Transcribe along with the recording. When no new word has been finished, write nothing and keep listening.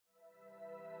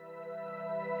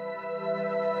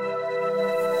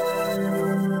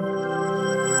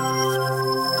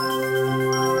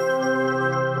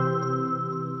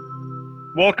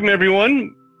Welcome,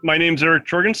 everyone. My name is Eric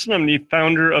Jorgensen. I'm the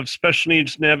founder of Special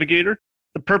Needs Navigator.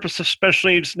 The purpose of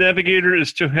Special Needs Navigator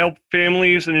is to help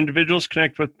families and individuals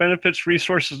connect with benefits,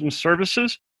 resources, and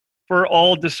services for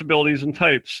all disabilities and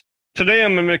types. Today,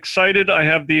 I'm excited. I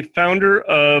have the founder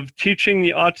of Teaching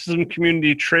the Autism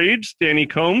Community Trades, Danny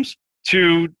Combs,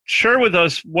 to share with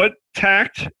us what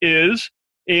T.A.C.T is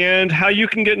and how you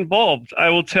can get involved. I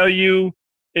will tell you,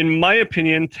 in my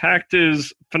opinion, T.A.C.T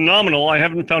is phenomenal. I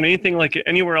haven't found anything like it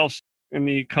anywhere else in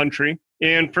the country.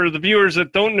 And for the viewers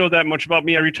that don't know that much about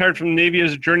me, I retired from the Navy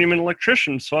as a journeyman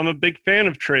electrician, so I'm a big fan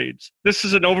of trades. This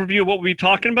is an overview of what we'll be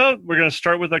talking about. We're going to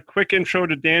start with a quick intro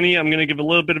to Danny. I'm going to give a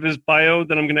little bit of his bio,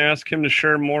 then I'm going to ask him to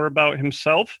share more about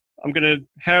himself. I'm going to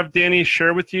have Danny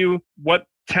share with you what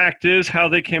T.A.C.T is, how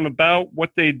they came about,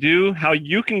 what they do, how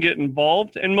you can get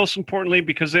involved, and most importantly,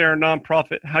 because they are a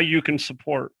nonprofit, how you can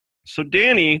support. So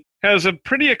Danny has a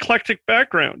pretty eclectic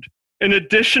background. In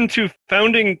addition to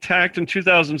founding T.A.C.T in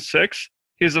 2006,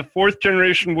 he's a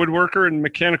fourth-generation woodworker and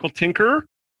mechanical tinkerer.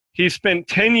 He spent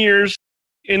 10 years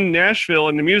in Nashville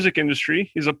in the music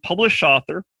industry. He's a published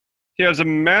author. He has a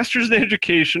master's in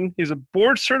education. He's a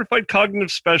board-certified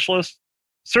cognitive specialist,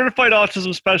 certified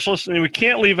autism specialist, and we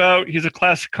can't leave out, he's a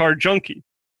classic car junkie.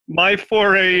 My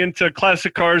foray into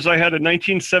classic cars, I had a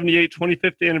 1978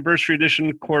 25th anniversary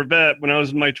edition Corvette when I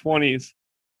was in my 20s.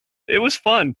 It was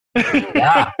fun.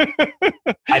 Yeah.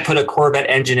 I put a Corvette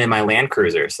engine in my Land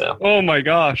Cruiser, so. Oh my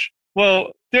gosh.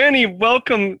 Well, Danny,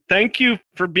 welcome. Thank you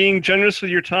for being generous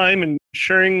with your time and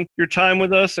sharing your time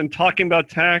with us and talking about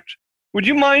T.A.C.T. Would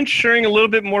you mind sharing a little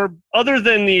bit more, other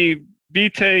than the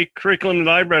VTE curriculum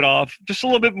that I read off, just a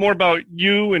little bit more about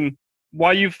you and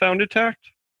why you founded T.A.C.T?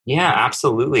 Yeah,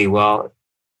 absolutely. Well,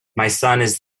 my son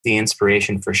is the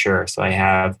inspiration for sure. So I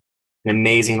have an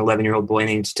amazing 11-year-old boy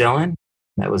named Dylan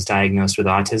that was diagnosed with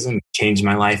autism, changed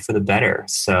my life for the better.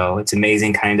 So it's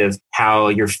amazing kind of how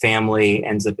your family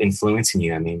ends up influencing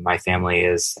you. I mean, my family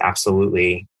is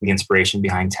absolutely the inspiration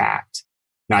behind T.A.C.T,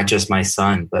 not just my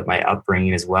son, but my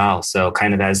upbringing as well. So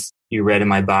kind of as you read in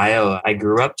my bio, I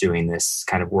grew up doing this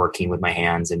kind of working with my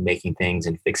hands and making things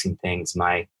and fixing things.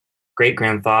 My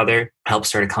great-grandfather helped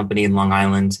start a company in Long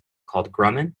Island called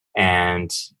Grumman,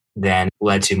 and then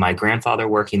led to my grandfather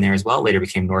working there as well. Later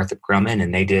became Northrop Grumman,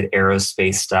 and they did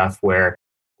aerospace stuff where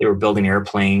they were building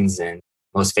airplanes and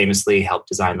most famously helped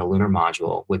design the lunar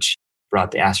module, which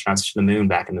brought the astronauts to the moon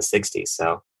back in the 60s.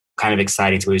 So kind of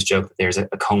exciting to always joke that there's a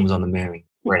Combs on the moon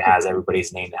where it has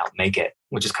everybody's name to help make it,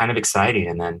 which is kind of exciting.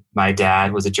 And then my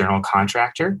dad was a general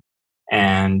contractor,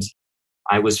 and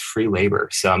I was free labor.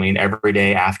 So, I mean, every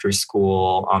day after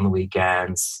school, on the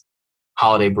weekends,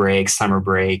 holiday break, summer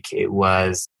break, it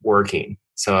was working.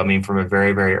 So, I mean, from a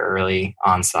very, very early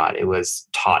onset, it was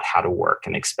taught how to work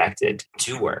and expected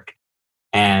to work.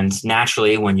 And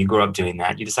naturally, when you grow up doing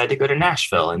that, you decide to go to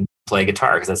Nashville and play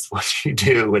guitar because that's what you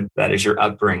do when that is your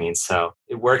upbringing. So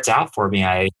it worked out for me.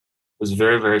 I was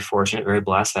very, very fortunate, very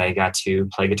blessed. I got to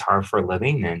play guitar for a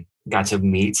living and got to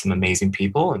meet some amazing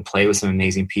people and play with some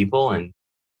amazing people and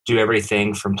do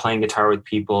everything from playing guitar with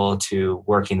people to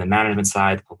working the management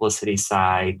side, the publicity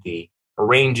side, the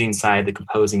arranging side, the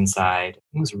composing side.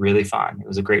 It was really fun. It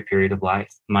was a great period of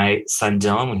life. My son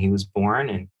Dylan, when he was born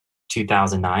in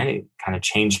 2009, it kind of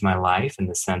changed my life in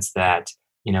the sense that,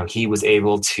 you know, he was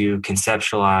able to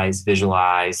conceptualize,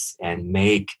 visualize, and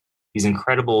make these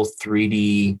incredible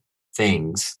 3D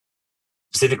things,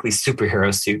 specifically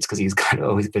superhero suits, because he's kind of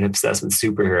always been obsessed with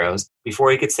superheroes, before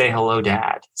he could say, "Hello,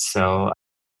 Dad." So,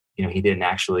 you know, he didn't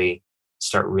actually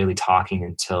start really talking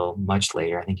until much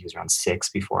later. I think he was around 6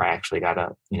 before I actually got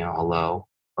a, you know, hello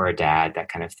or a dad, that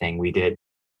kind of thing. We did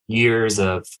years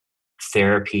of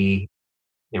therapy.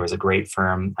 There was a great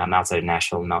firm outside of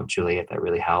Nashville, Mount Juliet, that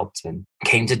really helped, and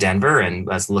came to Denver and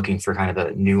was looking for kind of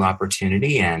a new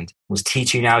opportunity and was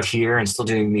teaching out here and still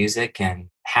doing music, and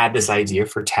had this idea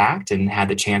for T.A.C.T and had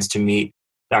the chance to meet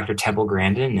Dr. Temple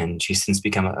Grandin, and she's since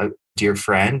become a dear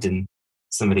friend and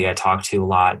somebody I talk to a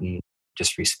lot and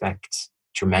just respect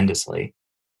tremendously,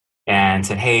 and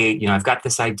said, "Hey, you know, I've got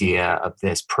this idea of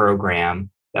this program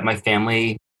that my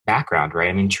family background, right?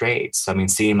 I'm in trades. So, I mean,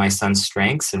 seeing my son's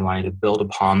strengths and wanting to build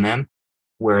upon them,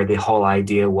 where the whole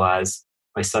idea was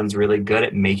my son's really good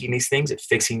at making these things, at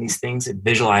fixing these things, at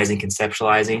visualizing,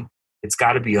 conceptualizing. It's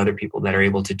got to be other people that are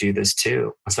able to do this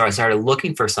too." So I started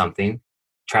looking for something.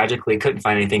 Tragically, couldn't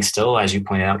find anything still, as you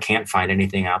pointed out, can't find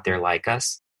anything out there like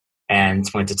us. And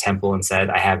went to Temple and said,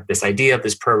 "I have this idea of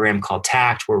this program called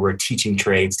T.A.C.T where we're teaching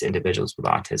trades to individuals with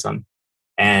autism."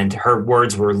 And her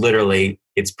words were literally,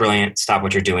 "It's brilliant. Stop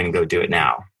what you're doing and go do it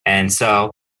now." And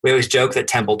so we always joke that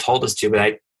Temple told us to, but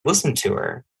I listened to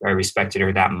her. I respected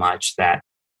her that much that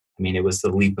I mean, it was the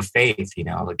leap of faith,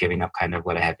 like giving up kind of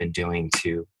what I had been doing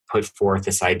to put forth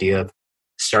this idea of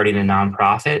starting a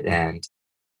nonprofit and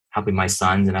helping my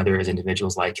sons and others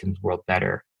individuals like him world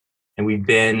better. And we've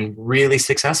been really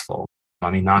successful.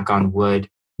 I mean, knock on wood,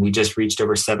 we just reached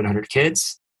over 700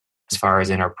 kids as far as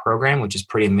in our program, which is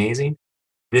pretty amazing.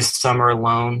 This summer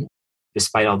alone,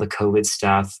 despite all the COVID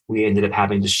stuff, we ended up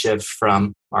having to shift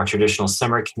from our traditional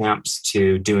summer camps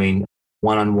to doing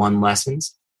one-on-one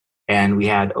lessons. And we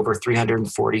had over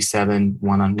 347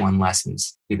 one-on-one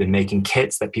lessons. We've been making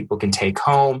kits that people can take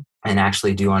home and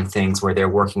actually do on things where they're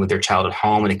working with their child at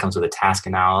home, and it comes with a task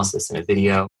analysis and a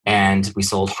video. And we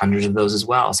sold hundreds of those as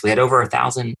well. So we had over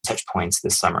 1,000 touch points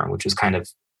this summer, which was kind of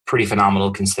pretty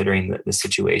phenomenal considering the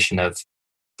situation of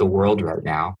the world right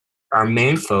now. Our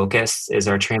main focus is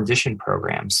our transition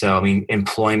program. So, I mean,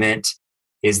 employment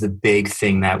is the big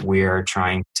thing that we're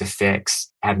trying to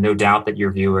fix. I have no doubt that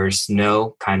your viewers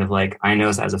know, kind of like I know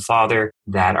as a father,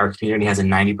 that our community has a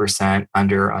 90%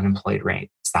 under unemployed rate.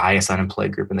 It's the highest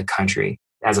unemployed group in the country.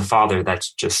 As a father,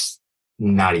 that's just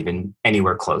not even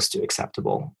anywhere close to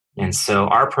acceptable. And so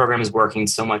our program is working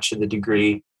so much to the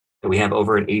degree that we have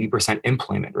over an 80%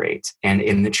 employment rate, and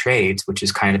in the trades, which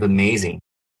is kind of amazing.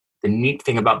 The neat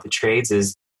thing about the trades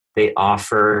is they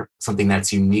offer something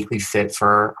that's uniquely fit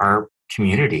for our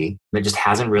community that just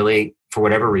hasn't really, for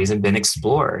whatever reason, been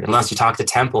explored. Unless you talk to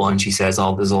Temple and she says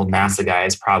all those old NASA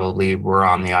guys probably were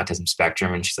on the autism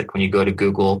spectrum. And she's like, when you go to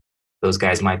Google, those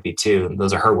guys might be too. And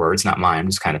those are her words, not mine. I'm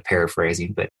just kind of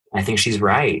paraphrasing, but I think she's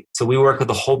right. So we work with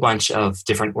a whole bunch of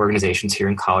different organizations here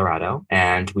in Colorado,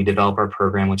 and we develop our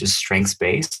program, which is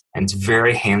strengths-based, and it's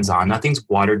very hands-on. Nothing's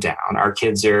watered down. Our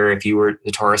kids are, if you were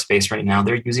the tourist space right now,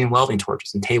 they're using welding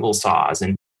torches and table saws,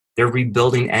 and they're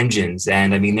rebuilding engines.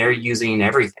 And I mean, they're using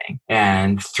everything.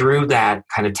 And through that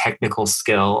kind of technical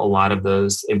skill, a lot of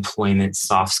those employment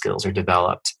soft skills are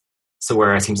developed. So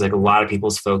where it seems like a lot of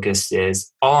people's focus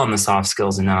is all on the soft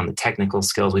skills and not on the technical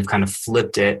skills, we've kind of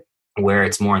flipped it where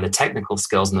it's more on the technical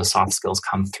skills and the soft skills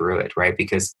come through it, right?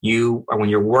 Because when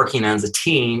you're working as a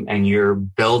team and you're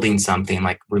building something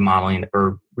like remodeling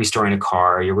or restoring a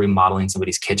car, or you're remodeling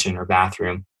somebody's kitchen or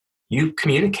bathroom, you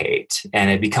communicate and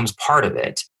it becomes part of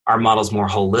it. Our model is more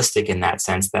holistic in that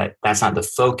sense that that's not the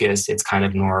focus. It's kind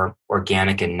of more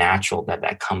organic and natural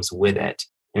that comes with it.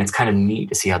 And it's kind of neat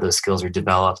to see how those skills are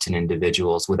developed in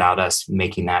individuals without us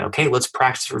making that, okay, let's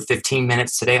practice for 15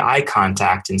 minutes today, eye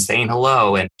contact and saying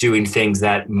hello and doing things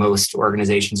that most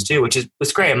organizations do, which is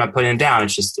great. I'm not putting it down.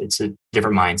 It's a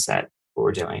different mindset, what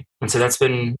we're doing. And so that's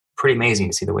been pretty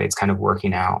amazing to see the way it's kind of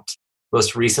working out.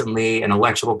 Most recently, an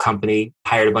electrical company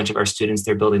hired a bunch of our students.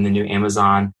 They're building the new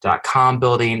Amazon.com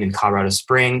building in Colorado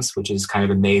Springs, which is kind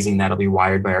of amazing. That'll be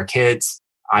wired by our kids.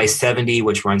 I-70,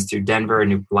 which runs through Denver, a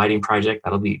new lighting project,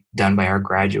 that'll be done by our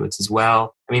graduates as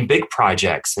well. I mean, big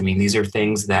projects. I mean, these are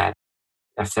things that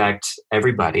affect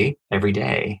everybody every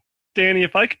day. Danny,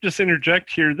 if I could just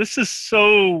interject here, this is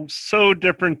so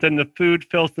different than the food,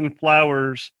 filth, and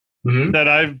flowers that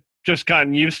I've just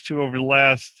gotten used to over the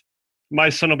last, my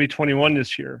son will be 21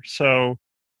 this year. So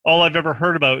all I've ever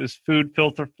heard about is food,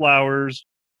 filth, or flowers.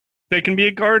 They can be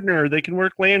a gardener, they can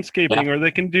work landscaping, or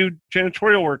they can do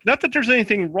janitorial work. Not that there's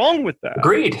anything wrong with that.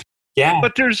 Agreed. Yeah.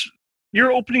 But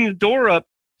you're opening the door up.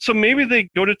 So maybe they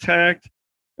go to T.A.C.T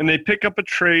and they pick up a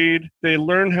trade, they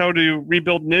learn how to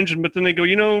rebuild an engine, but then they go,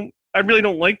 I really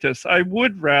don't like this. I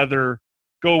would rather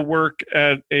go work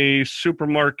at a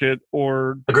supermarket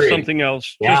or something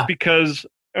else just because,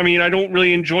 I don't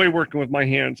really enjoy working with my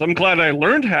hands. I'm glad I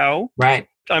learned how. Right.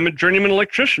 I'm a journeyman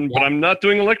electrician, but I'm not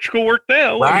doing electrical work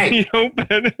now. Right.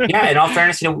 Yeah, in all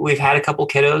fairness, we've had a couple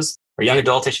kiddos, or young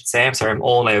adults, I should say. I'm sorry, I'm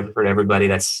old. I refer to everybody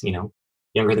that's,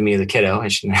 younger than me as a kiddo. I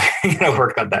shouldn't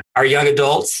work on that. Our young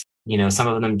adults, some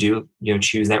of them do,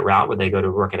 choose that route where they go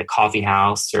to work at a coffee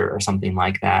house or something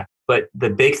like that. But the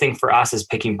big thing for us is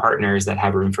picking partners that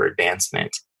have room for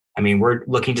advancement. We're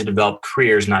looking to develop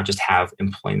careers, not just have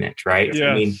employment, right?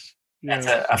 Yes. That's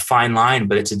a fine line,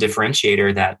 but it's a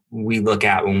differentiator that we look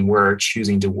at when we're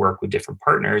choosing to work with different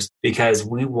partners, because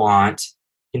we want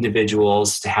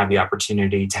individuals to have the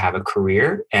opportunity to have a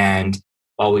career. And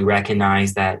while we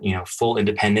recognize that, full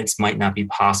independence might not be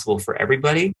possible for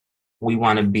everybody, we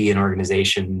want to be an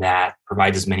organization that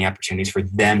provides as many opportunities for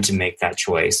them to make that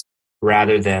choice,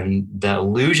 rather than the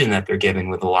illusion that they're given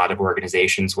with a lot of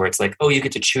organizations where it's like, oh, you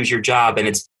get to choose your job and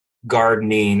it's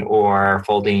gardening or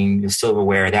folding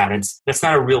silverware. That's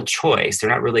not a real choice. They're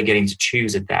not really getting to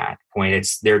choose at that point.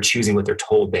 They're choosing what they're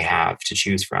told they have to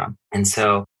choose from. And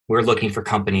so we're looking for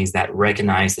companies that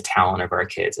recognize the talent of our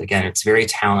kids. Again, it's very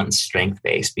talent and strength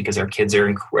based because our kids are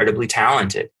incredibly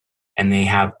talented. and they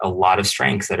have a lot of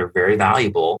strengths that are very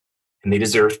valuable, and they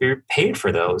deserve to be paid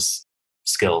for those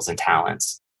skills and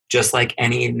talents, just like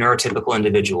any neurotypical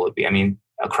individual would be. I mean,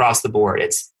 across the board,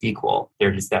 it's equal.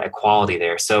 There's that equality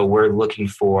there. So we're looking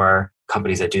for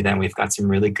companies that do that, and we've got some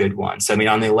really good ones. So, I mean,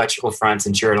 on the electrical front,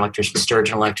 since you're an electrician,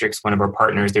 Sturgeon Electric's one of our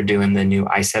partners. They're doing the new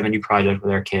I-70 project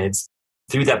with our kids.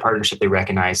 Through that partnership, they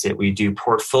recognized it. We do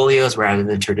portfolios rather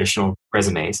than traditional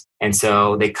resumes. And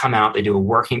so they come out, they do a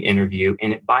working interview,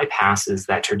 and it bypasses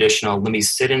that traditional, let me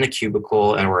sit in a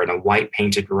cubicle or in a white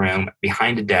painted room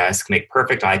behind a desk, make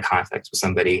perfect eye contact with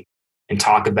somebody, and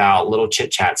talk about little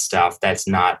chit chat stuff that's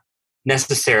not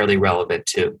necessarily relevant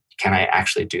to, can I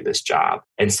actually do this job?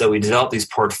 And so we develop these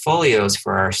portfolios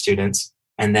for our students.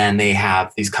 And then they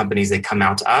have these companies, they come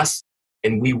out to us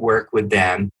and we work with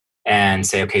them and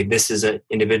say, okay, this is an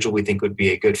individual we think would be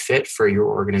a good fit for your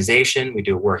organization. We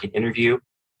do a working interview.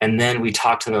 And then we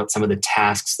talk to them about some of the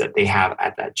tasks that they have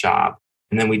at that job.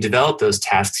 And then we develop those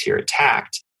tasks here at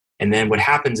T.A.C.T. And then what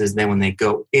happens is then when they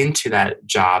go into that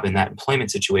job in that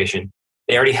employment situation,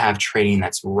 they already have training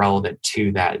that's relevant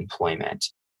to that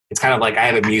employment. It's kind of like I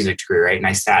have a music degree, right? And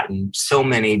I sat in so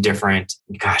many different,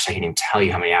 gosh, I can't even tell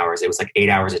you how many hours. It was like 8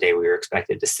 hours a day we were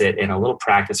expected to sit in a little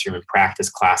practice room and practice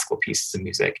classical pieces of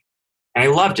music. And I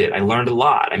loved it. I learned a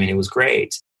lot. I mean, it was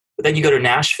great. But then you go to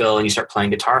Nashville and you start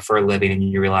playing guitar for a living and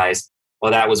you realize,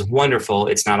 well, that was wonderful.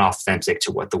 It's not authentic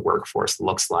to what the workforce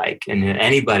looks like. And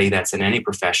anybody that's in any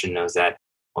profession knows that,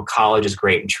 well, college is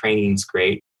great and training is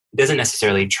great. It doesn't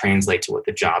necessarily translate to what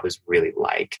the job is really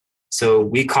like. So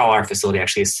we call our facility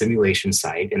actually a simulation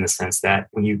site in the sense that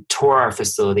when you tour our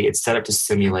facility, it's set up to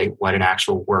simulate what an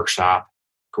actual workshop,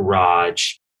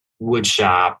 garage, wood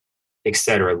shop,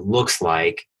 etc. looks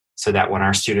like, so that when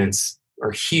our students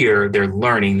are here, they're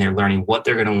learning what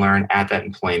they're going to learn at that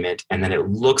employment. And then it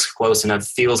looks close enough,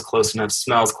 feels close enough,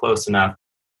 smells close enough,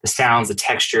 the sounds, the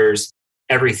textures,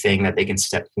 everything that they can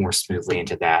step more smoothly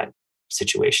into that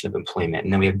situation of employment.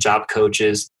 And then we have job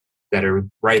coaches that are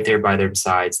right there by their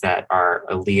sides that are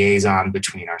a liaison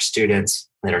between our students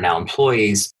that are now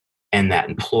employees and that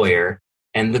employer.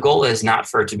 And the goal is not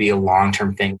for it to be a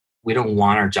long-term thing. We don't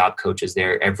want our job coaches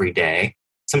there every day.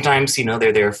 Sometimes,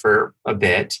 they're there for a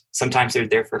bit. Sometimes they're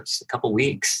there for just a couple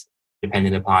weeks,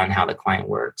 depending upon how the client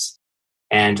works.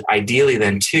 And ideally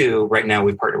then too, right now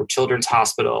we partner with Children's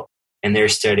Hospital and they're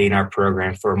studying our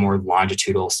program for a more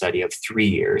longitudinal study of 3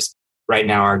 years. Right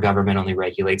now, our government only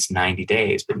regulates 90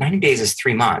 days, but 90 days is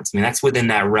 3 months. I mean, that's within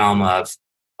that realm of,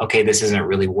 okay, this isn't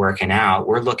really working out.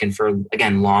 We're looking for,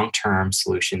 again, long-term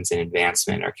solutions and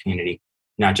advancement in our community,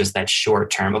 not just that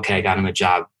short-term, okay, I got him a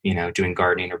job, doing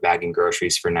gardening or bagging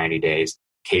groceries for 90 days,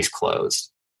 case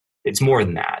closed. It's more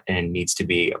than that, and it needs to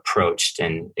be approached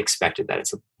and expected that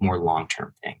it's a more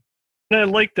long-term thing. And I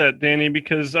like that, Danny,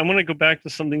 because I want to go back to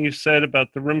something you said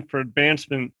about the room for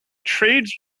advancement.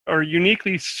 Trades are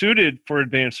uniquely suited for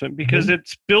advancement because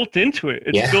it's built into it.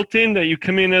 It's built in that you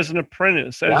come in as an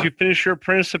apprentice. As you finish your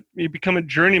apprenticeship, you become a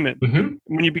journeyman.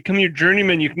 When you become your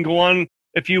journeyman, you can go on,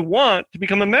 if you want, to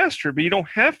become a master, but you don't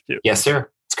have to. Yes, sir.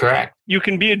 That's correct. You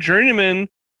can be a journeyman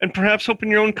and perhaps open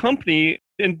your own company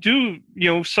and do,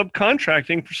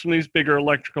 subcontracting for some of these bigger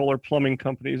electrical or plumbing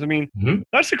companies. I mean,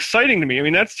 that's exciting to me. I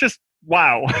mean, that's just,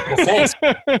 wow. Well, thanks.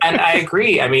 And I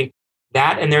agree. I mean,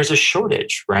 that, and there's a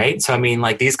shortage, right? So, I mean,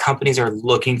 like these companies are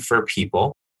looking for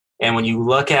people. And when you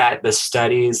look at the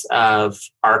studies of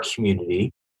our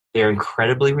community, they're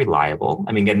incredibly reliable.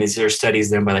 I mean, again, these are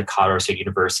studies done by like Colorado State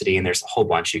University, and there's a whole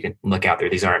bunch you can look out there.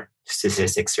 These aren't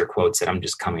statistics or quotes that I'm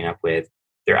just coming up with.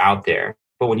 They're out there.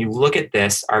 But when you look at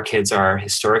this, our kids are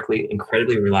historically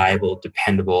incredibly reliable,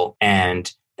 dependable,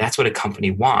 and that's what a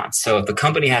company wants. So if a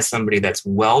company has somebody that's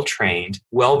well-trained,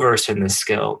 well-versed in this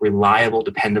skill, reliable,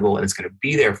 dependable, and is going to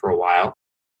be there for a while,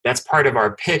 that's part of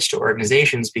our pitch to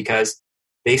organizations because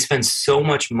they spend so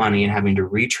much money in having to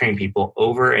retrain people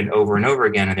over and over and over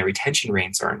again, and their retention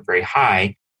rates aren't very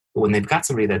high. But when they've got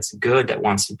somebody that's good, that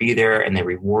wants to be there, and they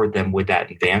reward them with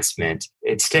that advancement,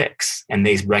 it sticks, and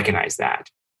they recognize that.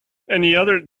 And the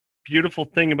other beautiful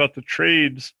thing about the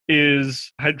trades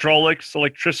is hydraulics,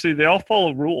 electricity, they all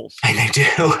follow rules. And they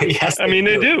do. Yes. I mean,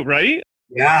 they do, right?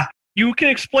 Yeah. You can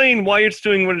explain why it's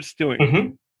doing what it's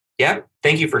doing. Yeah.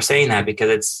 Thank you for saying that because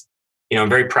it's, I'm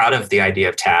very proud of the idea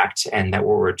of T.A.C.T and that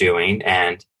what we're doing.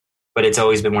 But it's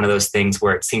always been one of those things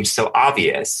where it seems so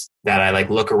obvious that I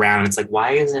look around and it's like,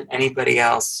 why isn't anybody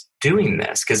else doing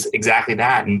this? Because exactly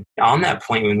that. And on that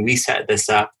point, when we set this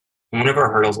up, one of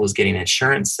our hurdles was getting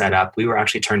insurance set up. We were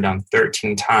actually turned down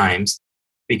 13 times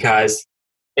because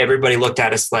everybody looked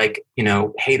at us like,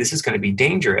 hey, this is going to be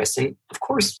dangerous. And of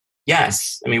course,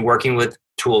 yes. I mean, working with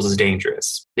tools is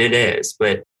dangerous. It is.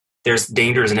 But there's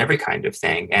dangers in every kind of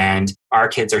thing. And our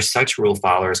kids are such rule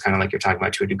followers, kind of like you're talking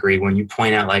about to a degree. When you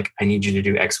point out, like, I need you to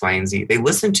do X, Y, and Z, they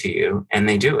listen to you and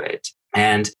they do it.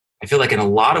 And I feel like in a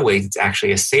lot of ways, it's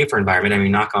actually a safer environment. I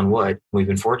mean, knock on wood, we've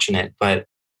been fortunate, but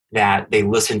that they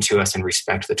listen to us and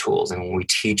respect the tools. And when we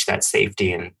teach that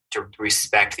safety and to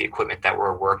respect the equipment that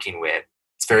we're working with,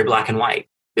 it's very black and white.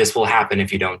 This will happen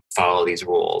if you don't follow these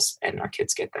rules, and our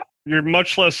kids get that. You're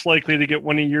much less likely to get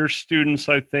one of your students,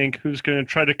 I think, who's going to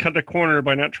try to cut a corner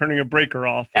by not turning a breaker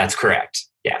off. That's correct.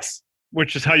 Yes.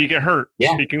 Which is how you get hurt,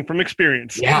 speaking from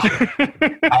experience. Yeah.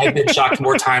 I've been shocked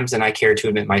more times than I care to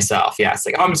admit myself. Yeah. It's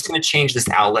like, oh, I'm just going to change this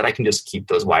outlet. I can just keep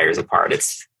those wires apart.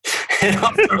 It's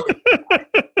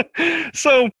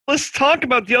So let's talk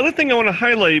about the other thing I want to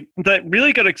highlight that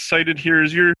really got excited here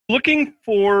is you're looking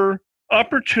for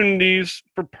opportunities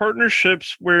for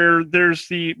partnerships where there's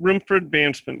the room for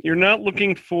advancement. You're not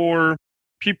looking for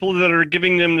people that are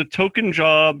giving them the token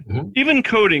job, even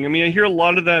coding. I mean, I hear a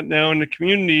lot of that now in the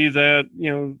community that,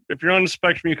 if you're on the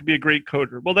spectrum, you could be a great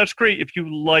coder. Well, that's great if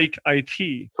you like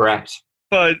IT. Correct.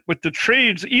 But with the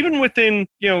trades, even within,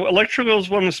 electrical is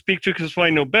what I'm going to speak to because it's what I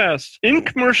know best. In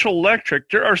commercial electric,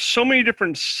 there are so many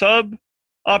different sub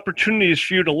opportunities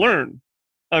for you to learn.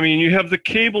 I mean, you have the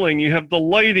cabling, you have the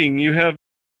lighting, you have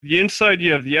the inside,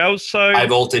 you have the outside. High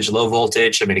voltage, low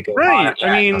voltage. I mean, it goes on.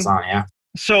 Yeah, it goes on, yeah.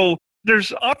 So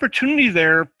there's opportunity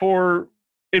there for,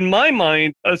 in my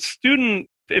mind, a student,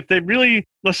 if they really,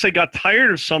 let's say, got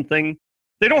tired of something,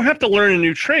 they don't have to learn a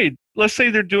new trade. Let's say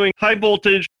they're doing high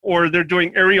voltage or they're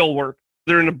doing aerial work.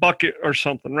 They're in a bucket or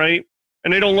something, right?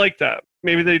 And they don't like that.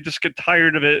 Maybe they just get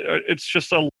tired of it. It's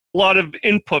just a lot of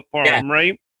input for them,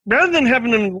 right? Rather than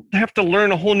having them have to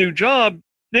learn a whole new job,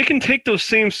 they can take those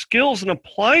same skills and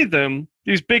apply them.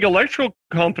 These big electrical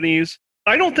companies,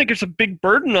 I don't think it's a big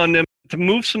burden on them to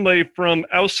move somebody from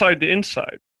outside to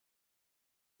inside.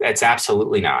 It's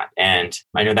absolutely not. And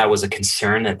I know that was a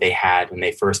concern that they had when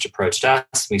they first approached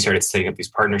us. We started setting up these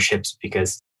partnerships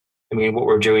because, I mean, what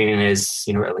we're doing is,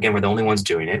 again, we're the only ones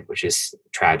doing it, which is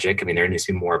tragic. I mean, there needs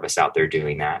to be more of us out there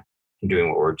doing that and doing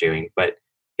what we're doing. But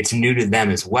it's new to them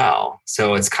as well.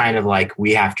 So it's kind of like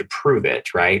we have to prove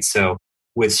it, right? So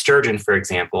with Sturgeon, for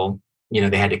example,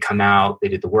 they had to come out, they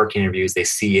did the work interviews, they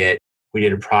see it. We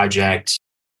did a project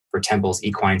for Temple's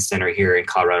Equine Center here in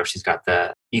Colorado. She's got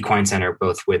the Equine Center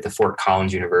both with the Fort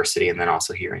Collins University and then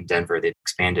also here in Denver. They've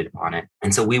expanded upon it.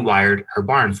 And so we wired her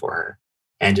barn for her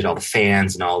and did all the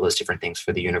fans and all those different things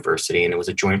for the university. And it was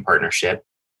a joint partnership.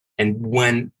 And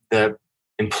when the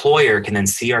employer can then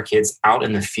see our kids out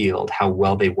in the field, how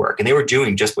well they work. And they were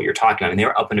doing just what you're talking about. And they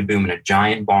were up in a boom in a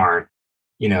giant barn,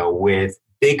 with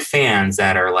big fans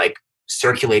that are like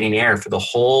circulating air for the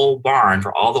whole barn,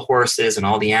 for all the horses and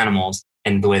all the animals.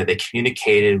 And the way that they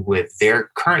communicated with their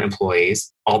current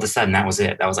employees, all of a sudden that was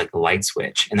it. That was like the light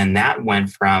switch. And then that went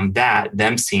from that,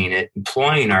 them seeing it,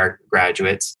 employing our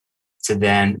graduates, to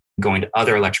then going to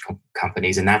other electrical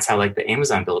companies. And that's how like the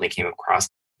Amazon building came across.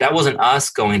 That wasn't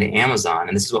us going to Amazon,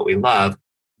 and this is what we love.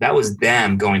 That was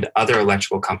them going to other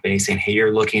electrical companies saying, hey,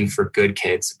 you're looking for good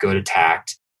kids, go to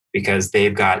T.A.C.T, because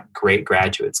they've got great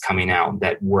graduates coming out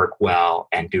that work well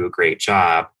and do a great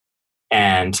job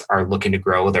and are looking to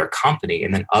grow their company.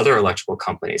 And then other electrical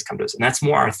companies come to us. And that's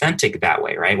more authentic that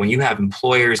way, right? When you have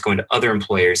employers going to other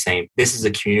employers saying, this is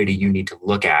a community you need to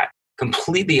look at,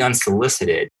 completely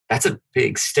unsolicited, that's a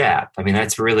big step. I mean,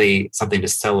 that's really something to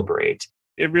celebrate.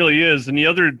 It really is. And the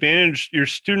other advantage your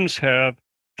students have,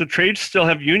 the trades still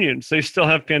have unions. They still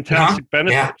have fantastic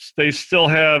benefits. Yeah. They still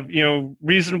have,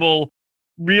 reasonable,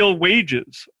 real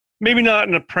wages. Maybe not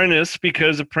an apprentice,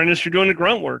 because apprentice, you're doing the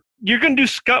grunt work. You're going to do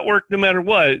scut work no matter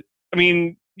what. I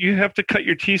mean, you have to cut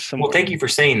your teeth somewhere. Well, thank you for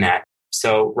saying that.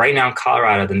 So right now in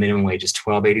Colorado, the minimum wage is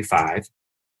 $12.85.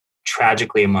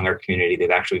 Tragically, among our community,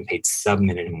 they've actually been paid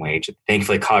sub-minimum wage.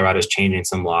 Thankfully, Colorado is changing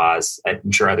some laws.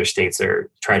 I'm sure other states are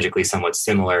tragically somewhat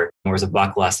similar. Whereas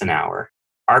 $1 less an hour.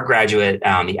 Our graduate,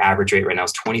 the average rate right now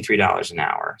is $23 an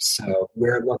hour. So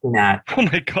we're looking at... Oh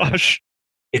my gosh.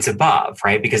 It's above,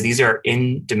 right? Because these are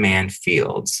in-demand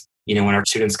fields. When our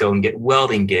students go and get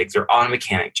welding gigs or auto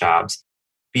mechanic jobs,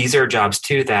 these are jobs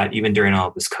too that even during all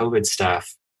of this COVID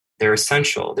stuff, they're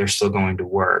essential. They're still going to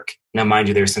work. Now, mind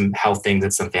you, there's some health things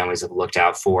that some families have looked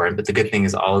out for. But the good thing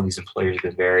is all of these employers have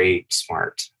been very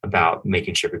smart about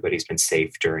making sure everybody's been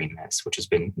safe during this, which has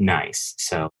been nice.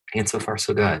 So, and so far,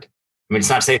 so good. I mean, it's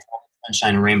not to say it's all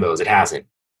sunshine and rainbows. It hasn't.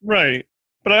 Right.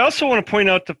 But I also want to point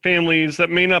out to families that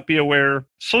may not be aware,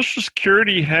 Social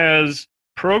Security has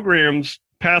programs,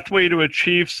 Pathway to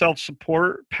Achieve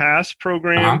Self-Support, PASS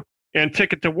program, and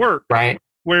Ticket to Work. Right.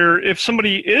 where if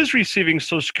somebody is receiving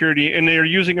Social Security and they are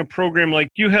using a program like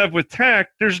you have with T.A.C.T,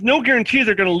 there's no guarantee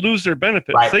they're going to lose their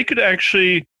benefits. Right. They could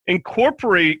actually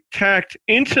incorporate T.A.C.T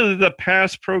into the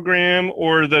PASS program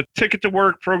or the Ticket to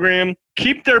Work program,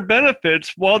 keep their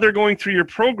benefits while they're going through your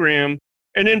program.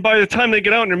 And then by the time they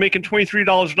get out and they're making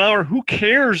 $23 an hour, who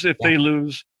cares if they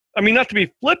lose? I mean, not to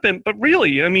be flippant, but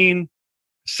really, I mean,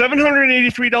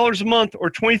 $783 a month or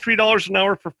 $23 an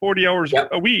hour for 40 hours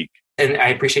a week. And I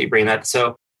appreciate you bringing that.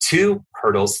 So 2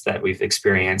 hurdles that we've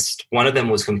experienced, one of them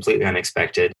was completely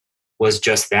unexpected, was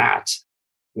just that.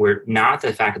 We're not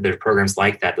the fact that there are programs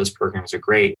like that. Those programs are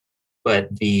great.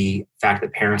 But the fact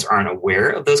that parents aren't aware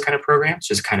of those kind of programs,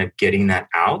 just kind of getting that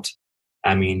out.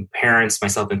 I mean, parents,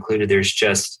 myself included, there's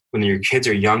just, when your kids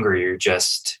are younger,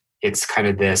 it's kind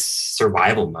of this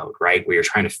survival mode, right? Where you're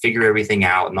trying to figure everything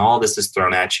out and all this is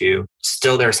thrown at you.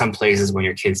 Still, there are some places when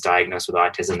your kid's diagnosed with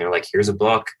autism, they're like, here's a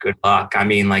book, good luck. I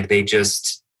mean, like they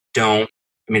just don't,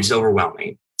 it's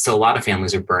overwhelming. So a lot of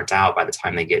families are burnt out by the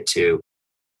time they get to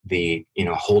the,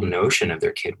 whole notion of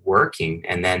their kid working,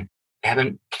 and then they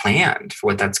haven't planned for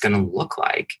what that's going to look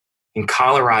like. In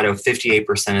Colorado,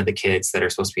 58% of the kids that are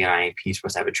supposed to be on IEP are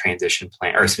supposed to have a transition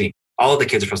plan, all of the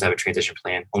kids are supposed to have a transition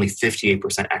plan. Only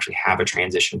 58% actually have a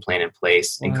transition plan in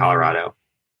place in Colorado.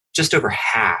 Just over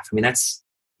half. That's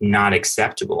not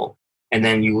acceptable. And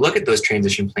then you look at those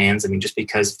transition plans, just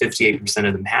because 58%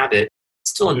 of them have it,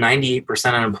 it's still a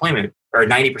 98% unemployment or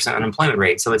 90% unemployment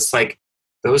rate. So it's like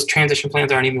those transition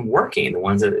plans aren't even working, the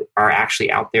ones that are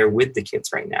actually out there with the kids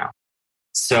right now.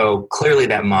 So clearly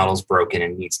that model's broken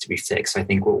and needs to be fixed. I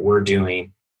think what we're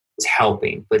doing is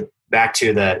helping. But back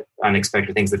to the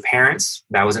unexpected things, the parents,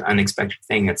 that was an unexpected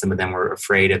thing that some of them were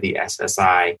afraid of the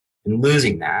SSI and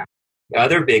losing that. The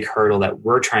other big hurdle that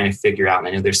we're trying to figure out, and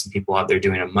I know there's some people out there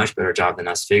doing a much better job than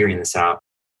us figuring this out,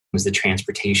 was the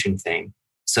transportation thing.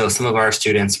 So some of our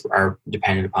students are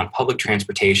dependent upon public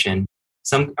transportation.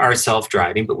 Some are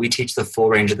self-driving, but we teach the full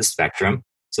range of the spectrum.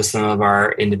 So some of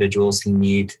our individuals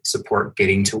need support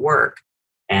getting to work.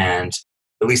 And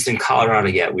at least in Colorado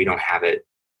yet, we don't have it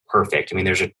perfect.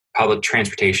 There's a public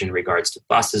transportation in regards to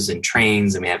buses and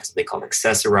trains, and we have something called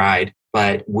Access-a-Ride.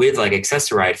 But with like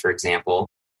Access-a-Ride, for example,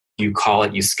 you call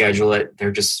it, you schedule it,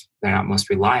 they're not most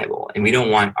reliable. And we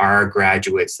don't want our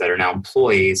graduates that are now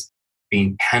employees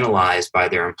being penalized by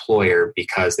their employer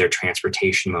because their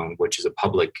transportation mode, which is a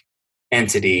public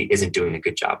entity, isn't doing a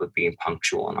good job of being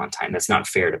punctual and on time. That's not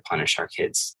fair to punish our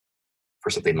kids for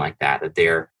something like that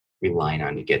they're relying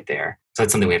on to get there. So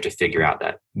that's something we have to figure out,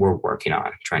 that we're working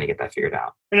on, trying to get that figured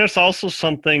out. And that's also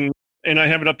something, and I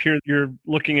have it up here, you're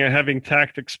looking at having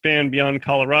T.A.C.T expand beyond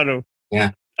Colorado.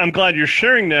 Yeah. I'm glad you're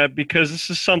sharing that, because this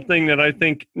is something that I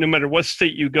think no matter what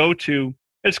state you go to,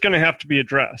 it's going to have to be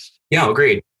addressed. Yeah,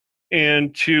 agreed.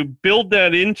 And to build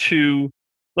that into,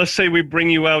 let's say we bring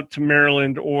you out to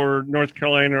Maryland or North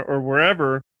Carolina or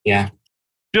wherever. Yeah.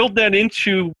 Build that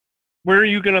into where are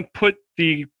you going to put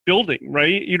the building,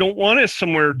 right? You don't want it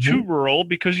somewhere too rural,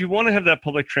 because you want to have that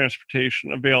public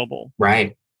transportation available.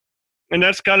 Right. And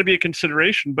that's got to be a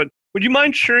consideration. But would you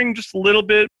mind sharing just a little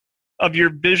bit of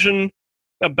your vision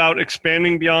about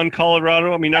expanding beyond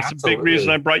Colorado? That's Absolutely. a big reason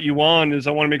I brought you on, is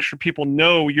I want to make sure people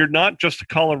know you're not just a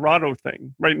Colorado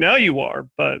thing. Right now you are,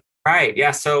 but... Right,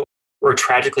 yeah. So we're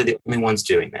tragically the only ones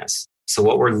doing this. So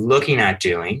what we're looking at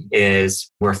doing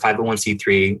is, we're a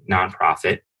 501c3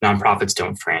 nonprofit. Nonprofits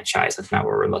don't franchise. That's not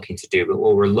what we're looking to do. But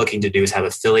what we're looking to do is have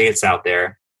affiliates out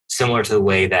there, similar to the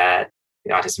way that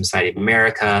the Autism Society of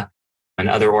America and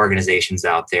other organizations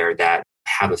out there that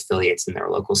have affiliates in their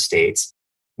local states.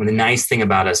 And the nice thing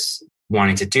about us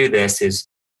wanting to do this is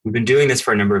we've been doing this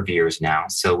for a number of years now.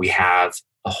 So we have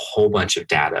a whole bunch of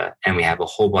data, and we have a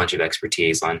whole bunch of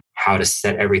expertise on how to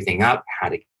set everything up, how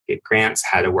to get grants,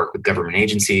 how to work with government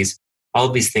agencies, all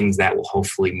of these things that will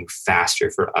hopefully move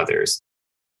faster for others.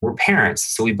 We're parents,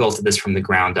 so we built this from the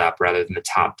ground up rather than the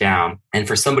top down. And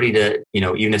for somebody to,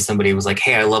 even if somebody was like,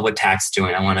 hey, I love what T.A.C.T's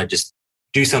doing, I want to just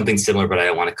do something similar, but I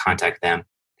don't want to contact them.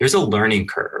 There's a learning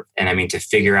curve. And to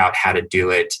figure out how to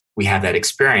do it, we have that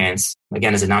experience.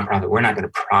 Again, as a nonprofit, we're not going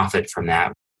to profit from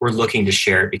that. We're looking to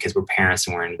share it because we're parents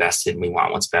and we're invested and we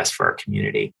want what's best for our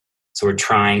community. So we're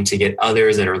trying to get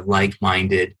others that are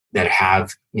like-minded, that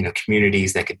have,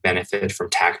 communities that could benefit from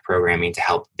T.A.C.T programming to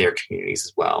help their communities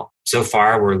as well. So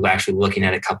far, we're actually looking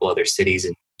at a couple other cities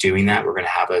and doing that. We're going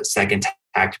to have a second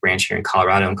T.A.C.T branch here in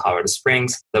Colorado, in Colorado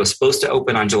Springs, that was supposed to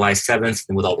open on July 7th.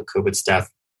 And with all the COVID stuff,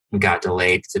 it got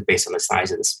delayed based on the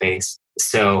size of the space.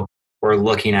 So we're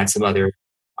looking at some other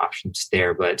options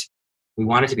there, but we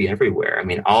want it to be everywhere.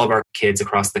 All of our kids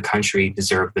across the country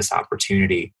deserve this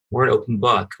opportunity. We're an open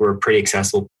book. We're pretty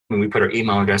accessible. When we put our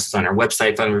email addresses on our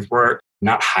website, we're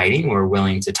not hiding. We're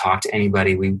willing to talk to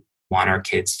anybody. We want our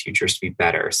kids' futures to be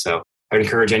better. So I'd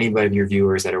encourage anybody of your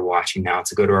viewers that are watching now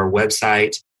to go to our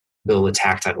website,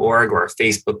 buildwithtACT.org, or our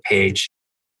Facebook page,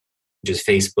 which is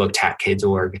Facebook,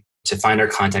 TACKids.org, to find our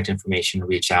contact information,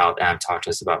 reach out and talk to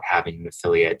us about having an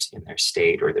affiliate in their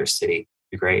state or their city.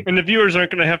 It'd be great. And the viewers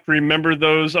aren't going to have to remember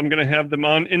those. I'm going to have them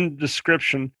in the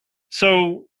description.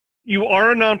 So you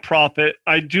are a nonprofit.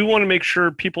 I do want to make sure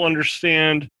people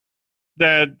understand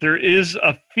that there is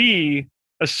a fee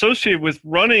associated with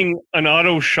running an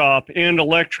auto shop and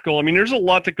electrical. I mean, there's a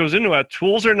lot that goes into that.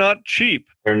 Tools are not cheap.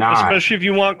 They're not. Especially if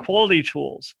you want quality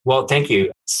tools. Well, thank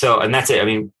you. So, and that's it. I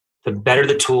mean, the better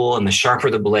the tool and the sharper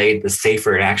the blade, the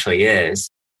safer it actually is.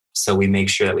 So we make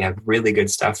sure that we have really good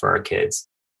stuff for our kids.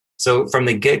 So from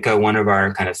the get-go, one of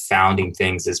our kind of founding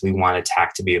things is we wanted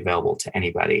TACT to be available to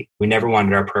anybody. We never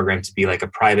wanted our program to be like a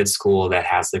private school that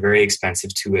has the very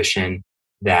expensive tuition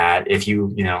that if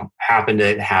you happen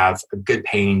to have a good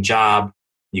paying job,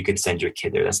 you could send your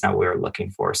kid there. That's not what we're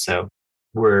looking for. So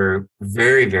we're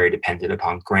very, very dependent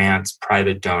upon grants,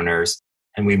 private donors,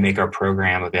 and we make our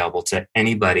program available to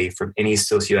anybody from any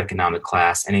socioeconomic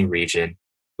class, any region.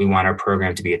 We want our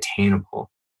program to be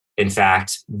attainable. In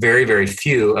fact, very, very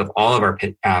few of all of our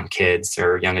kids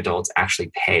or young adults actually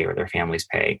pay or their families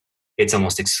pay. It's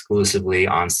almost exclusively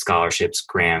on scholarships,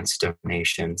 grants,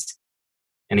 donations.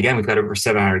 And again, we've got over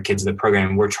 700 kids in the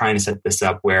program. We're trying to set this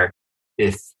up where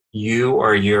if you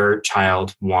or your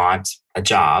child want a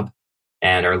job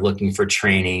and are looking for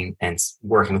training and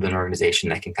working with an organization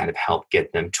that can kind of help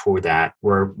get them toward that,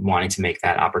 we're wanting to make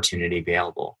that opportunity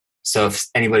available. So if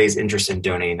anybody's interested in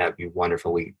donating, that'd be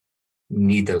wonderful. We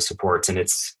need those supports, and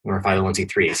we're a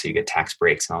 501c3, so you get tax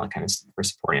breaks and all that kind of stuff for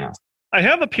supporting us. I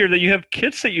have up here that you have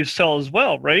kits that you sell as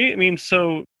well, right? I mean,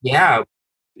 so yeah,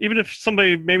 even if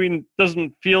somebody maybe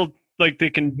doesn't feel like they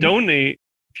can donate,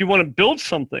 if you want to build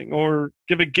something or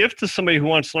give a gift to somebody who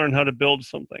wants to learn how to build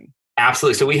something.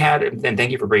 Absolutely. So we had, and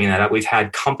thank you for bringing that up, we've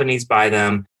had companies buy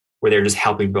them where they're just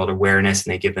helping build awareness,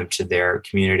 and they give them to their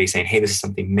community saying, hey, this is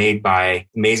something made by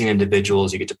amazing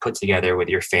individuals you get to put together with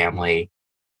your family.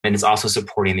 And it's also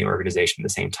supporting the organization at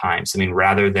the same time. So, I mean,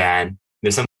 rather than,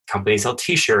 there's some companies sell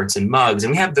t-shirts and mugs, and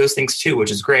we have those things too,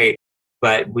 which is great.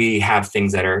 But we have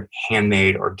things that are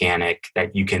handmade, organic,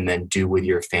 that you can then do with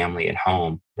your family at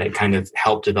home that kind of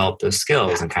help develop those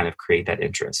skills and kind of create that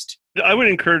interest. I would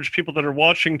encourage people that are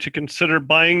watching to consider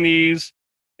buying these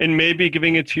and maybe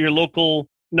giving it to your local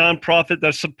nonprofit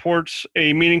that supports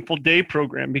a Meaningful Day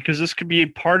program, because this could be a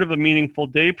part of a Meaningful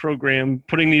Day program,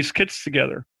 putting these kits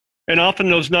together. And often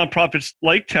those nonprofits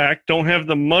like TACT don't have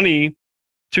the money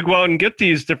to go out and get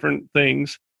these different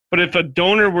things. But if a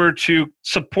donor were to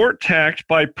support TACT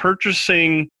by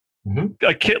purchasing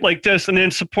a kit like this and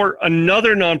then support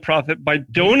another nonprofit by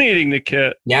donating the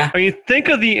kit, I mean, think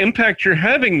of the impact you're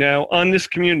having now on this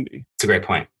community. It's a great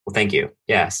point. Well, thank you.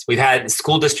 Yes. We've had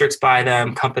school districts buy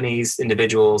them, companies,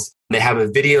 individuals. They have a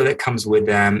video that comes with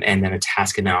them and then a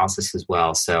task analysis as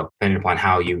well. So depending upon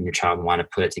how you and your child want to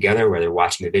put it together, whether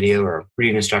watching the video or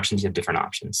reading instructions, you have different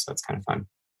options. So it's kind of fun.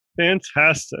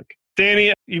 Fantastic.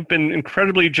 Danny, you've been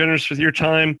incredibly generous with your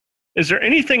time. Is there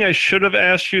anything I should have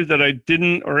asked you that I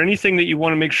didn't, or anything that you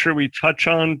want to make sure we touch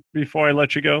on before I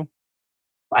let you go?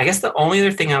 I guess the only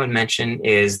other thing I would mention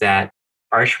is that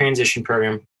our transition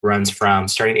program runs from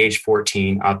starting age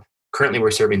 14 up. Currently,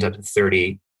 we're serving up to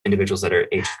 30 individuals that are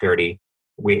age 30.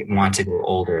 We want to go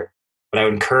older. But I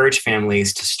would encourage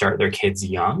families to start their kids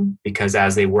young, because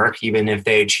as they work, even if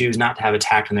they choose not to have a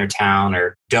TACT in their town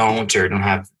or don't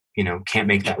have, can't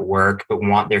make that work, but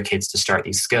want their kids to start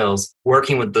these skills,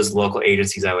 working with those local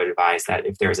agencies, I would advise that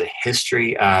if there's a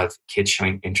history of kids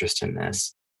showing interest in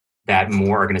this, that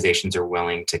more organizations are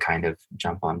willing to kind of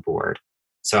jump on board.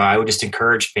 So I would just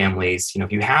encourage families,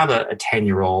 if you have a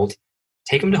 10-year-old,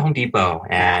 take them to Home Depot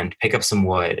and pick up some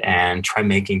wood and try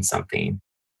making something,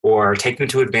 or take them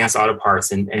to Advanced Auto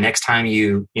Parts. And next time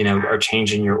you are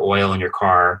changing your oil in your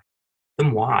car,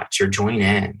 them watch or join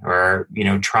in, or,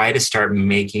 try to start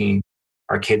making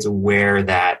our kids aware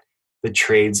that the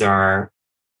trades are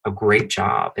a great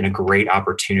job and a great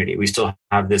opportunity. We still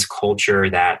have this culture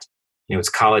that, it's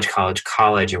college,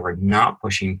 and we're not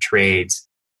pushing trades.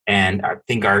 And I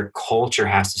think our culture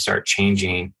has to start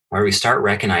changing, where we start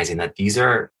recognizing that these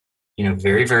are,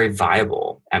 very, very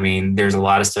viable. I mean, there's a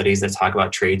lot of studies that talk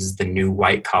about trades as the new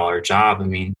white collar job. I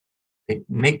mean, they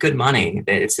make good money.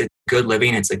 It's a good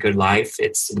living. It's a good life.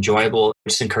 It's enjoyable.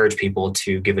 Just encourage people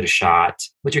to give it a shot.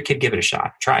 Let your kid give it a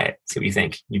shot. Try it. See what you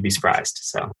think. You'd be surprised.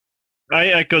 So I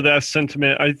echo that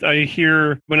sentiment. I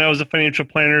hear when I was a financial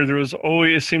planner,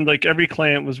 it seemed like every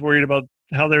client was worried about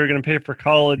how they were going to pay for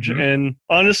college. Mm-hmm. And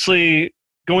honestly,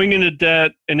 going into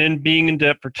debt and then being in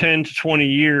debt for 10 to 20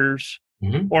 years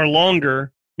or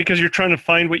longer because you're trying to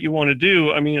find what you want to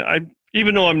do. I mean,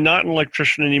 even though I'm not an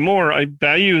electrician anymore, I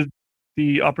value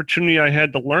the opportunity I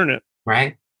had to learn it.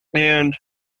 Right. And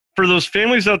for those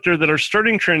families out there that are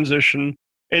starting transition,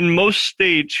 in most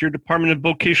states, your Department of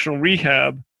Vocational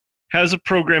Rehab has a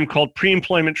program called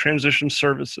Pre-Employment Transition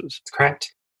Services. That's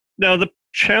correct. Now, the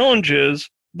challenge is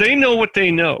they know what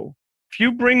they know. If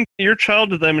you bring your child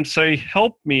to them and say,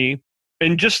 help me,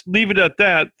 and just leave it at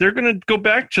that, they're going to go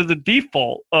back to the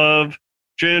default of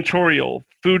janitorial,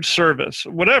 food service,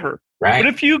 whatever. Right.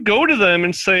 But if you go to them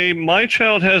and say, my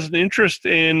child has an interest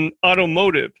in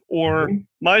automotive, or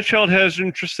my child has an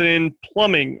interest in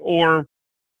plumbing, or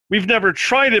we've never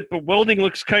tried it, but welding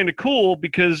looks kind of cool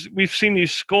because we've seen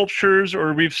these sculptures,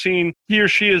 or we've seen he or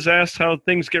she has asked how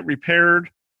things get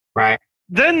repaired. Right.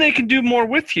 Then they can do more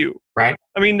with you. Right.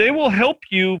 I mean, they will help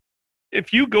you.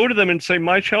 If you go to them and say,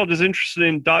 my child is interested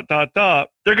in ...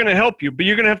 they're going to help you, but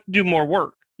you're going to have to do more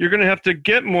work. You're going to have to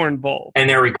get more involved. And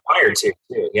they're required to,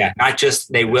 too. Yeah. Not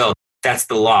just they will. That's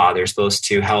the law. They're supposed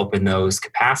to help in those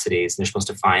capacities. And they're supposed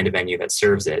to find a venue that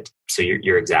serves it. So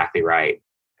you're exactly right.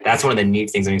 That's one of the neat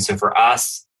things. I mean, so for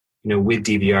us, with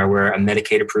DVR, we're a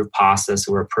Medicaid-approved PASA,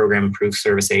 so we're a program-approved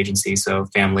service agency. So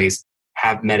families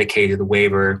have Medicaid, the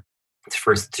waiver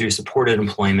through supported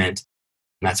employment.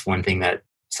 And that's one thing that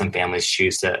some families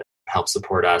choose to help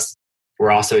support us.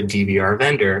 We're also a DVR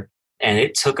vendor, and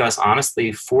it took us,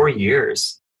 honestly, 4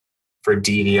 years for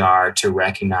DVR to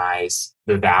recognize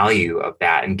the value of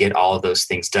that and get all of those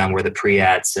things done, where the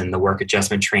pre-ETs and the work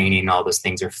adjustment training, all those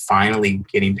things are finally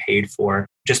getting paid for.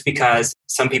 Just because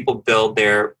some people build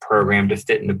their program to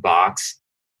fit in the box,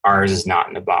 ours is not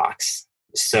in the box.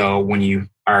 So when you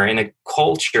are in a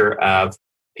culture of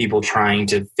people trying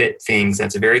to fit things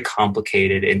that's very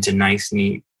complicated into nice,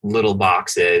 neat little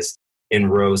boxes in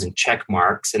rows and check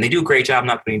marks, and they do a great job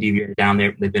not putting DVR down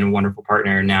there. They've been a wonderful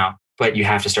partner now, but you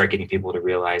have to start getting people to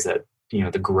realize that,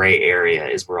 the gray area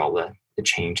is where all the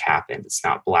change happens. It's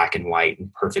not black and white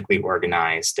and perfectly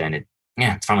organized, and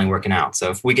it's finally working out. So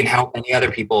if we can help any other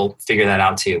people figure that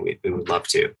out too, we would love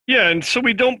to. Yeah, and so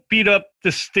we don't beat up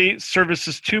the state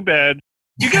services too bad.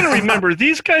 You got to remember,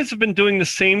 these guys have been doing the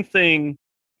same thing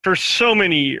for so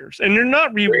many years, and they're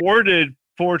not rewarded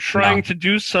for trying to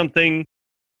do something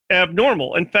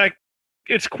abnormal. In fact,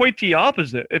 it's quite the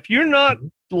opposite. If you're not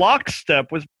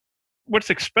lockstep with what's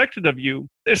expected of you,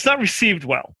 it's not received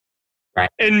well. Right.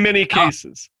 In many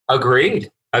cases. Agreed.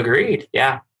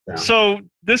 Yeah. So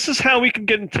this is how we can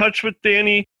get in touch with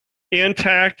Danny and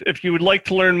T.A.C.T. If you would like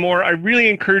to learn more, I really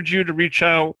encourage you to reach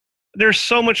out. There's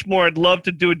so much more. I'd love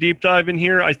to do a deep dive in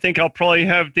here. I think I'll probably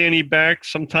have Danny back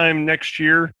sometime next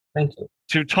year. Thank you.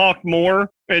 To talk more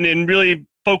and really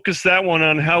focus that one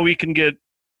on how we can get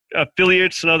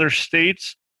affiliates in other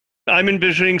states. I'm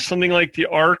envisioning something like the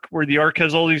ARC, where the ARC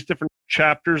has all these different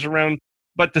chapters around,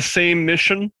 but the same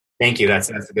mission. Thank you. That's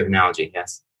a good analogy.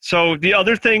 Yes. So the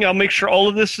other thing, I'll make sure all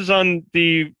of this is on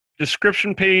the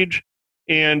description page.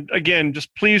 And again,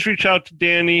 just please reach out to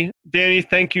Danny. Danny,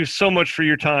 thank you so much for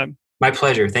your time. My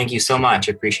pleasure. Thank you so much.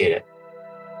 I appreciate it.